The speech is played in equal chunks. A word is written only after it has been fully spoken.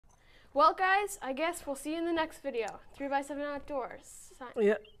Well, guys, I guess we'll see you in the next video. 3x7 Outdoors.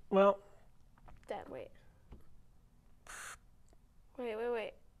 Yeah, well. Dad, wait.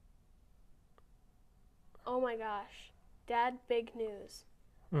 Wait. Oh my gosh. Dad, big news.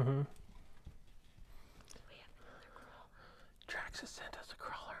 Mm-hmm. We have another crawler. Traxxas sent us a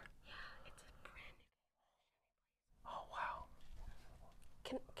crawler. Yeah, it's a brand new. Oh, wow.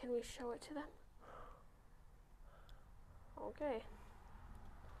 Can we show it to them? Okay.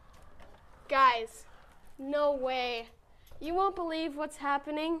 Guys, no way. You won't believe what's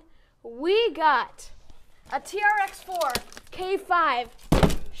happening. We got a TRX4 K5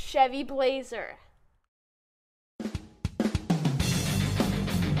 Chevy Blazer.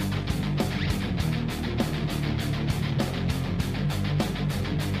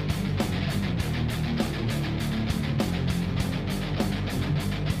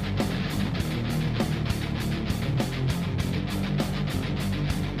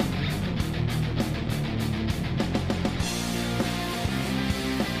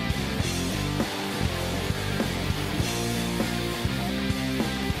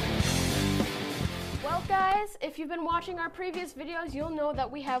 Guys, if you've been watching our previous videos, you'll know that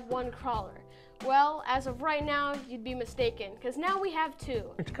we have one crawler. Well, as of right now, you'd be mistaken, because now we have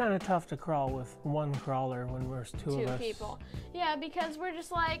two. It's kind of tough to crawl with one crawler when there's two of us. Two people. Yeah, because we're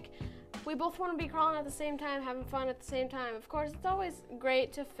just like, we both want to be crawling at the same time, having fun at the same time. Of course, it's always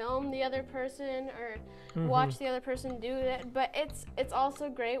great to film the other person or watch the other person do it, but it's also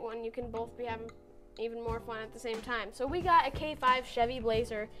great when you can both be having even more fun at the same time. So we got a K5 Chevy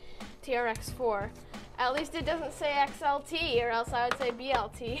Blazer TRX4. At least it doesn't say XLT, or else I would say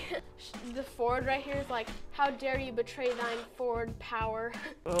BLT. The Ford right here is like, how dare you betray thine Ford power.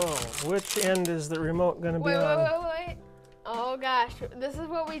 Oh, which end is the remote going to be on? Wait. Oh gosh, this is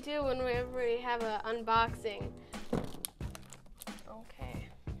what we do whenever we have an unboxing. Okay.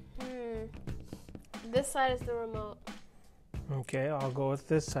 This side is the remote. Okay, I'll go with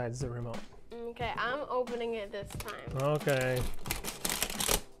this side's the remote. Okay, I'm opening it this time. Okay.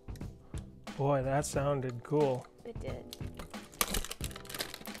 Boy, that sounded cool. It did.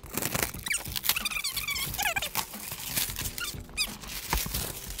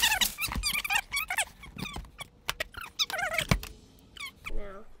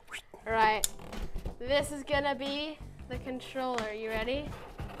 Now, all right, this is gonna be the controller. You ready?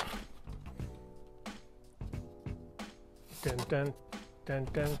 Dun dun dun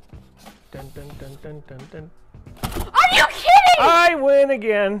dun dun dun dun dun dun dun. Are you kidding? I win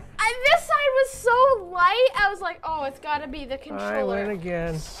again. This side was so light. I was like, oh, it's gotta be the controller. I win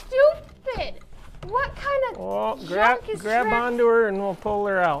again. Stupid. What kind of grab Trax? onto her and we'll pull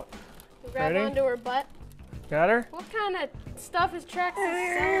her out. Grab Ready? onto her butt. Got her? What kind of stuff is Trax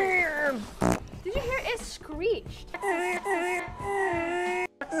selling? Did you hear it screeched?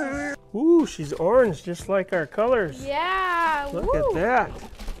 Ooh, she's orange just like our colors. Yeah. Look at that.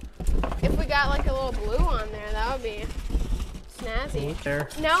 If we got like a little blue on there, that would be snazzy. There.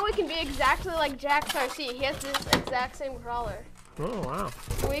 Now we can be exactly like Jack's RC. He has this exact same crawler. Oh, wow.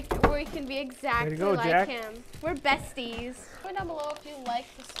 We can be exactly like Jack. him. We're besties. Comment down below if you like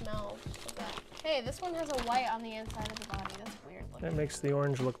the smell of that. Hey, this one has a white on the inside of the body. That's weird looking. That makes the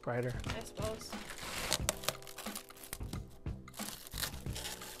orange look brighter. I suppose.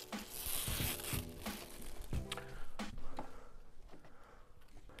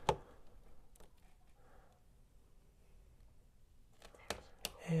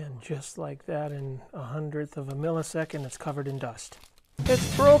 And just like that, in 1/100th of a millisecond, it's covered in dust.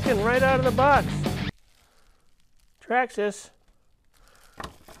 It's broken right out of the box. Traxxas.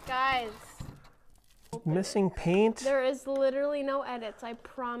 Guys. Missing paint. There is literally no edits, I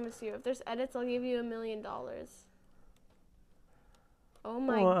promise you. If there's edits, I'll give you $1 million. Oh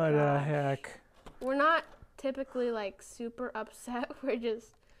my god. What the heck? We're not typically like super upset. We're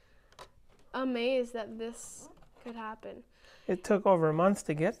just amazed that this could happen. It took over a month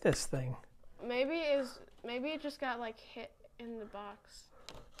to get this thing. Maybe it just got like hit in the box.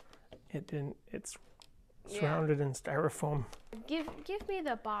 It didn't. It's surrounded in styrofoam. Give me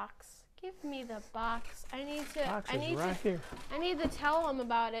the box. Give me the box. I need to tell them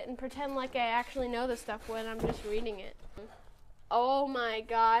about it and pretend like I actually know the stuff when I'm just reading it. Oh my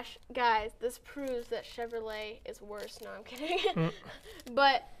gosh, guys, this proves that Chevrolet is worse. No, I'm kidding.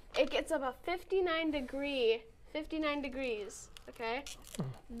 But it gets up a 59 degrees, okay?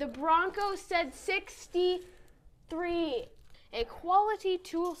 The Bronco said 63. A quality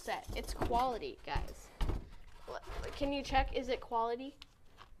tool set. It's quality, guys. Can you check, is it quality?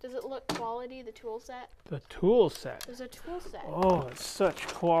 Does it look quality, the tool set? The tool set. There's a tool set. Oh, it's such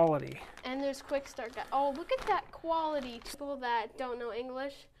quality. And there's quick start guide. Oh, look at that quality. People that don't know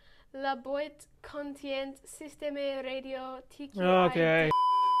English, La boîte contient système radio TQI. Okay.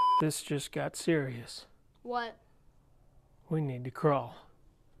 This just got serious. What? We need to crawl.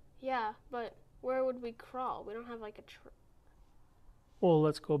 Yeah, but where would we crawl? We don't have like a Well,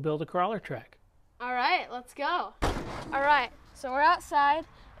 let's go build a crawler track. All right, let's go. All right, so we're outside,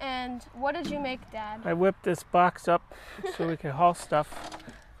 and what did you make, Dad? I whipped this box up so we could haul stuff.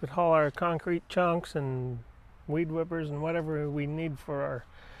 We could haul our concrete chunks and weed whippers and whatever we need for our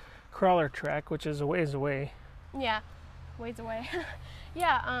crawler track, which is a ways away. Yeah, ways away.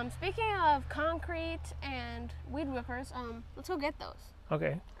 Yeah, speaking of concrete and weed whippers, let's go get those.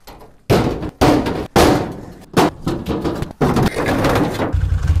 Okay.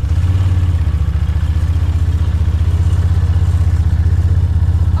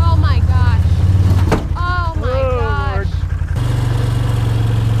 Oh my gosh. Oh my gosh. Lord.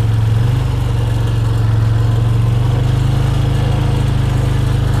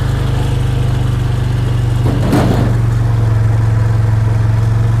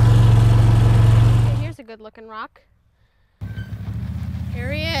 Okay, here's a good looking rock.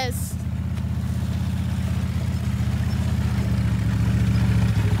 Here he is.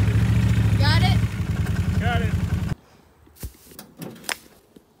 Got it? Got it.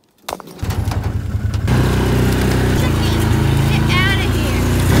 Get out of here.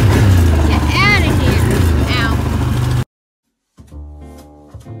 Get out of here. Ow.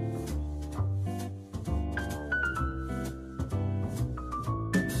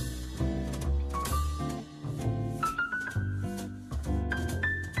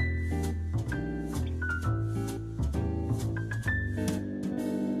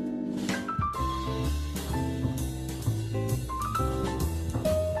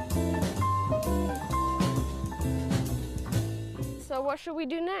 So what should we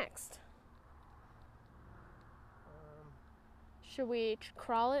do next? Should we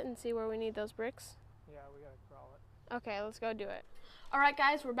crawl it and see where we need those bricks? Yeah, we gotta crawl it. Okay, let's go do it. All right,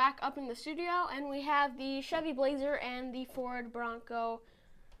 guys, we're back up in the studio, and we have the Chevy Blazer and the Ford Bronco.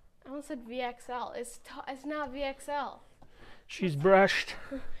 I almost said VXL. It's not VXL. She's brushed.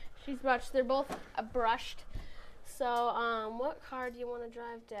 She's brushed. They're both brushed. So, what car do you want to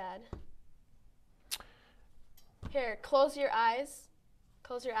drive, Dad? Here, close your eyes.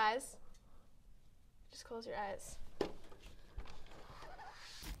 Close your eyes. Just close your eyes.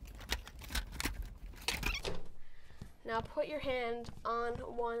 Now put your hand on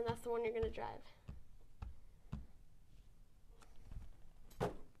one. That's the one you're going to drive.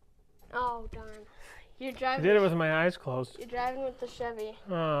 Oh, darn. You're I driving. did it with my eyes closed. You're driving with the Chevy.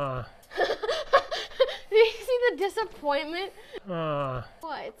 Ah. Do you see the disappointment? Ah.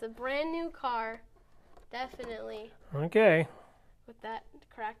 What? It's a brand new car. Definitely. Okay. With that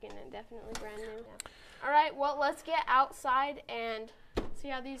crack in it, definitely brand new. Yeah. All right, well, let's get outside and see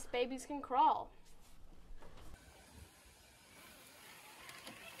how these babies can crawl.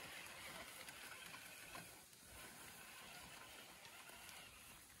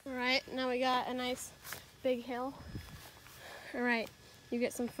 All right, now we got a nice big hill. All right, you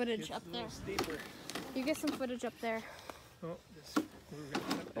get some footage up there. Steeper. You get some footage up there. Oh, we're gonna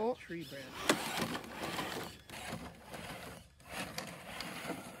cut that tree branch.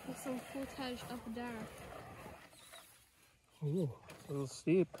 Get some footage up there. Ooh, a little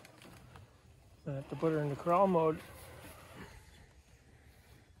steep. I have to put her into crawl mode.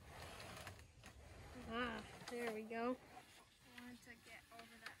 Ah, there we go. I wanted to get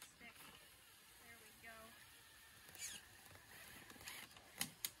over that stick. There we go.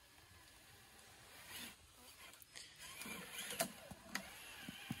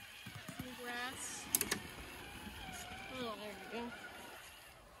 Some grass. Oh, there we go.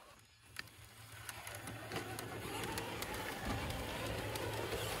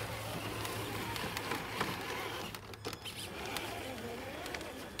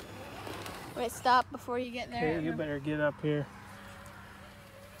 Wait, stop before you get there. Hey, you better get up here.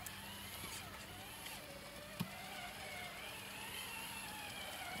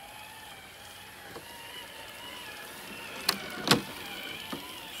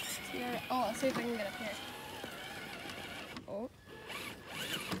 Oh, let's see if I can get up here. Oh.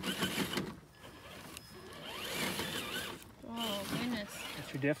 Oh, goodness.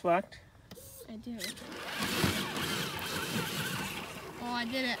 Got your diff locked? I do. Oh, I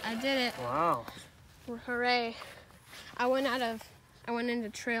did it. I did it. Wow. Hooray. I went into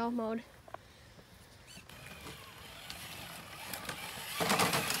trail mode.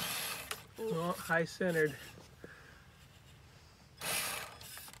 Oh, high centered.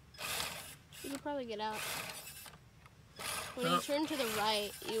 You could probably get out. When you turn to the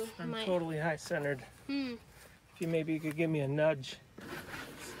right, you I'm might. totally high centered. Hmm. If you maybe you could give me a nudge.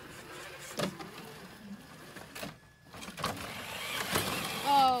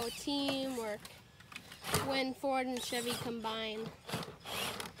 when Ford and Chevy combine.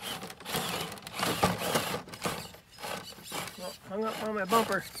 Oh, hung up on my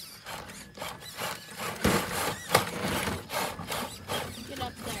bumper. Get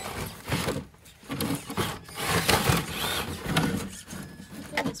up there.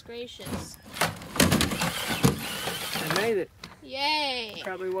 Goodness gracious. I made it. Yay!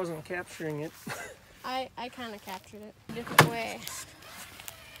 Probably wasn't capturing it. I kind of captured it a different way.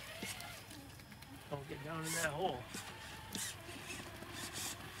 Don't get down in that hole.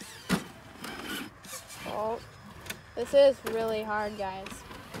 Oh, this is really hard, guys.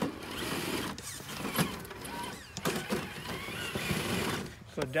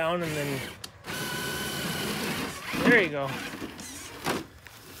 Go down and then, there you go.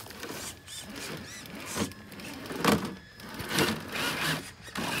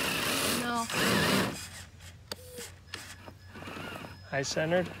 No. High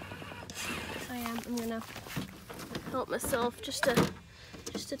centered. I am. I'm gonna help myself just a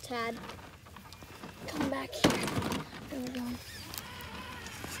tad. Come back here. There we go.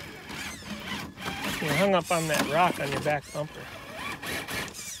 You hung up on that rock on your back bumper.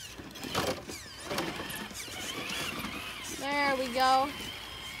 There we go.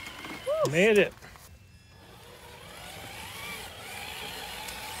 Woo. Made it.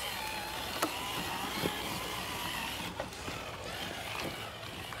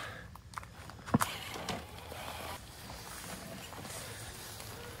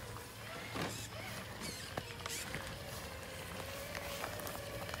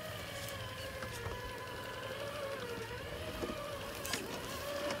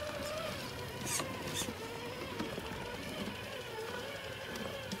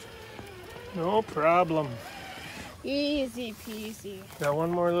 No problem. Easy peasy. Got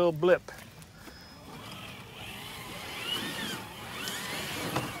one more little blip.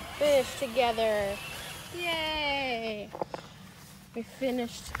 Finished together. Yay! We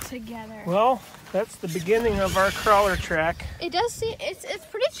finished together. Well, that's the beginning of our crawler track. It does seem it's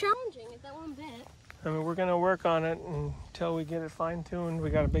pretty challenging at that one bit. I mean, we're gonna work on it until we get it fine-tuned. We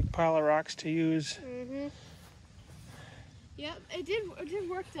got a big pile of rocks to use. Mhm. Yep, it did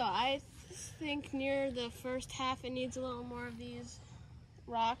work though. I think near the first half it needs a little more of these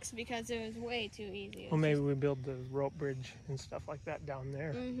rocks because it was way too easy. Well, maybe we build the rope bridge and stuff like that down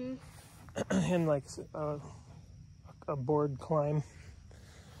there. Mhm. And like a board climb.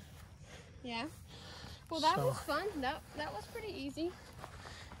 Yeah. Well, that So- was fun. That was pretty easy.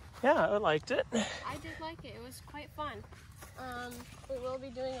 Yeah, I liked it. I did like it. It was quite fun. We will be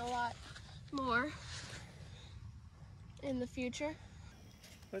doing a lot more in the future.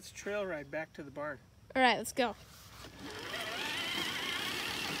 Let's trail ride back to the barn. All right, let's go.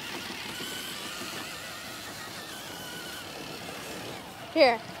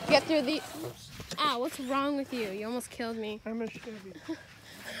 Here, get through the. Ow, what's wrong with you? You almost killed me. I'm a Chevy.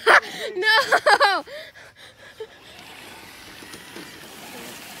 No!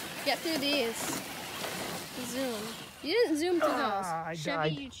 Get through these. Zoom. You didn't zoom to those. I Chevy,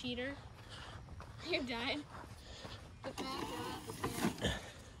 died. you cheater. You died. Get back out.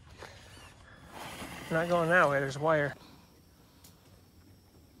 Not going that way, there's wire.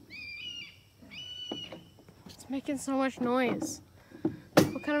 It's making so much noise.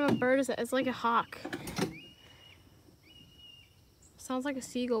 What kind of a bird is that? It's like a hawk. Sounds like a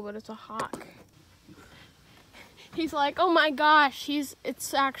seagull, but it's a hawk. He's like, oh my gosh,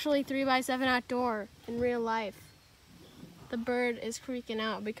 it's actually 3x7 outdoor in real life. The bird is freaking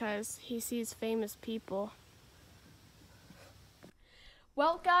out because he sees famous people.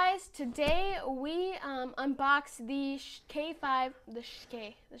 Well, guys, today we unboxed the K5, the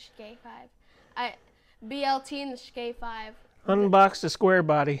K5, BLT and the K5. Unboxed a square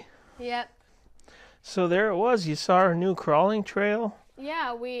body. Yep. So there it was. You saw our new crawling trail.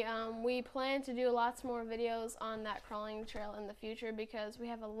 Yeah, we plan to do lots more videos on that crawling trail in the future because we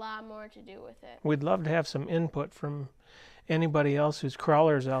have a lot more to do with it. We'd love to have some input from anybody else who's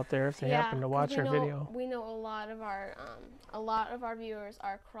crawlers out there if they happen to watch our video. We know a lot of our viewers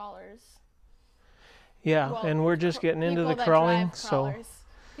are crawlers. Yeah, Well, and we're just getting into the people that crawling, drive so crawlers.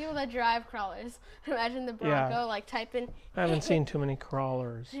 People that drive crawlers. Imagine the Bronco like typing. I haven't seen too many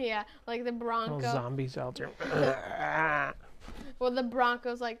crawlers. Yeah, like the Bronco. Little zombies out there. Well, the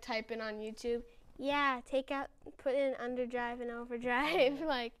Bronco's like typing on YouTube. Yeah, put in underdrive and overdrive.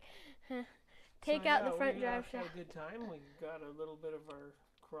 Like, take out the front drive We shaft. had a good time. We got a little bit of our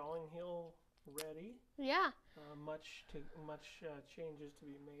crawling hill ready. Yeah. Much changes to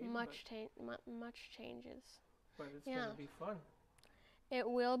be made. Much changes. But it's Yeah. gonna be fun. It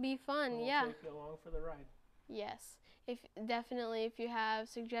will be fun. We'll Yeah. take you along for the ride. Yes. Definitely if you have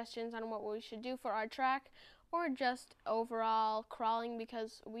suggestions on what we should do for our track or just overall crawling,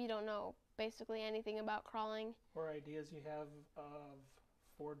 because we don't know basically anything about crawling. Or ideas you have of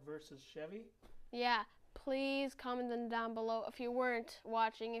Ford versus Chevy. Yeah, please comment them down below. If you weren't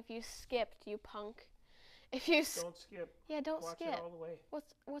watching, if you skipped, you punk. If you don't skip. Yeah, don't Watch skip. it all the way.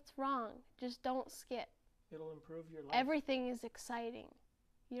 What's wrong? Just don't skip. It'll improve your life. Everything is exciting.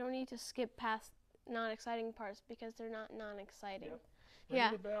 You don't need to skip past non-exciting parts because they're not non-exciting. Yep.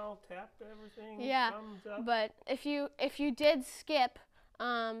 Yeah. Ring the bell, tap everything. Yeah. Thumbs up. But if you did skip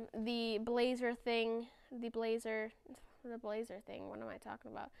the blazer thing, the blazer thing. What am I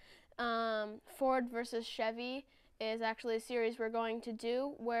talking about? Ford versus Chevy is actually a series we're going to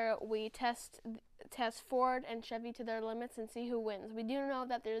do where we test Ford and Chevy to their limits and see who wins. We do know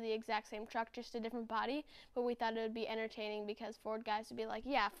that they're the exact same truck, just a different body, but we thought it would be entertaining because Ford guys would be like,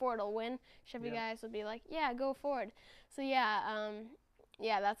 yeah, Ford will win. Chevy guys would be like, yeah, go Ford. So yeah,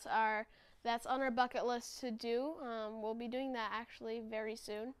 that's on our bucket list to do. We'll be doing that actually very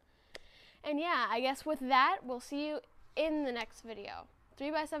soon. And yeah, I guess with that, we'll see you in the next video.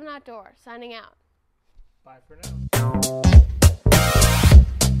 3x7 Outdoor, signing out. Bye for now.